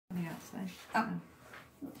side. Oh,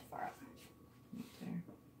 that's far up. Right there.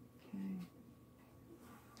 Okay.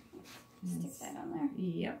 Stick that on there.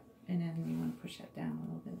 Yep. And then you want to push that down a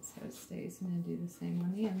little bit so it stays, and then do the same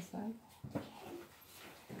on the inside.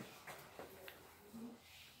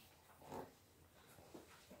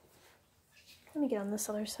 Let me get on this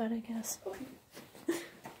other side, I guess. Okay.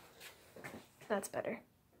 That's better.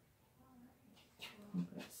 And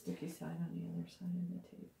put a sticky side on the other side of the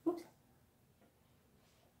tape. Oops.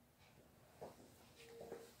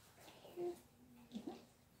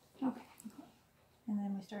 Okay. And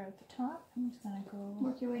then we start at the top. I'm just going to go...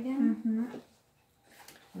 Work your way down. Mm-hmm.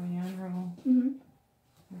 When you unroll,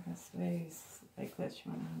 this way is like this,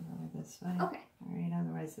 you want to unroll this way. Okay. Alright,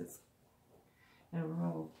 otherwise it'll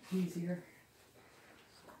roll easier.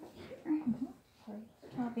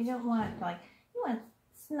 Top. You don't want it like... You want it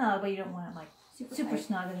snug, but you don't want it like super tight.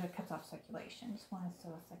 snug that it cuts off circulation. Just want it so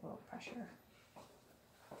it's like a little pressure.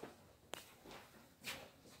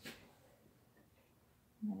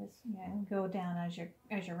 And just, and go down as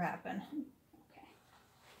you're wrapping. Okay.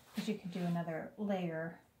 Because you can do another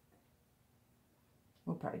layer.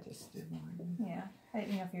 We'll probably just do more. Yeah.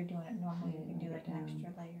 You know, if you're doing it normally, you can do like an down.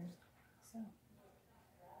 extra layer. So.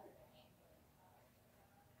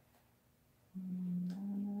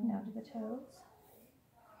 Now to the toes.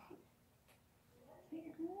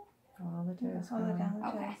 All the toes Hold it going. down the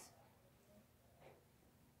Okay. toes.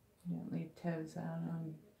 You don't leave toes out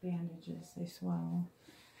on bandages, they swell.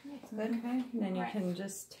 That's good. Okay, then you Right. can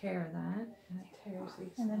just tear that. That tears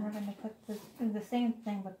these. And then we're going to put do the same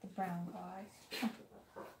thing with the brown gauze.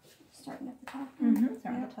 Starting at the top.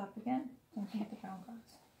 Start at the top again. Same thing with the brown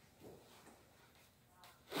gauze.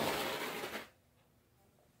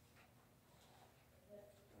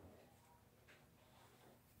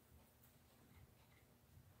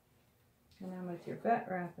 And then with your vet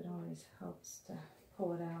wrap, it always helps to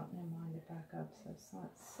pull it out and then wind it back up so it's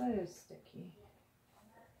not so sticky.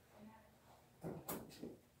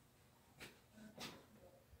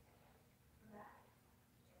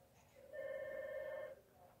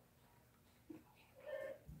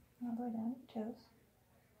 All the way down to the toes.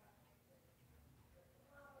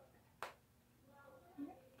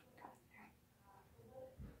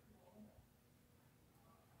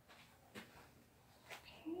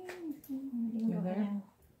 You're there?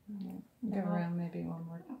 Go around maybe one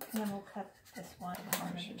more. And then we'll cut this one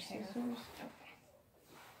on the tear.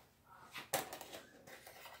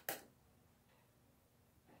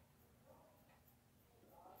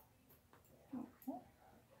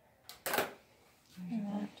 And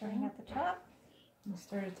then starting at the top. You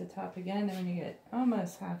start at the top again, and when you get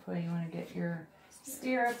almost halfway, you want to get your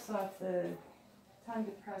stirrups off the tongue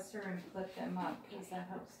depressor and flip them up because that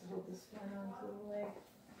helps to hold the skin onto the leg.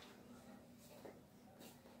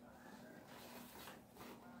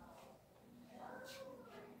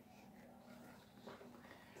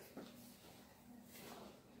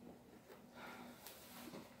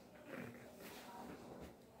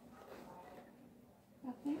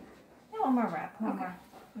 Nothing. And one more wrap. One Okay. more.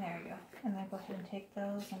 There you go. And then go ahead and take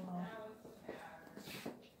those and we'll...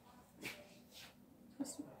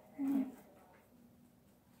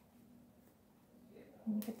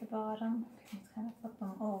 And you get the bottom. Just kind of flip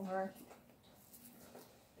them over.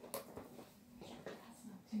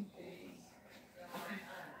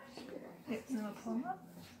 Yep, and then we'll pull them up.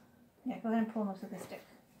 Yeah, go ahead and pull them up with the stick.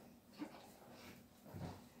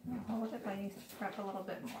 And hold it while you wrap a little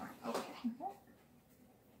bit more. Okay.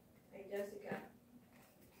 Hey Jessica.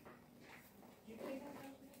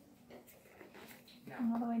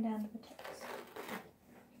 And all the way down to the tips.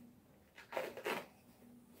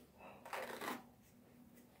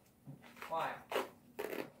 Why?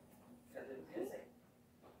 Because it's missing.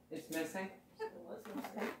 It's missing?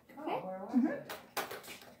 Okay. Oh, where was it?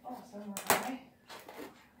 Oh, somewhere high.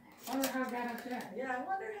 I wonder how it got up there. Yeah, I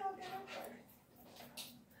wonder how it got up there.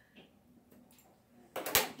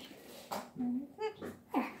 And that's it.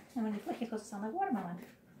 And when you flick, it's supposed to sound like watermelon.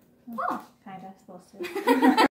 Oh. Kind of supposed to.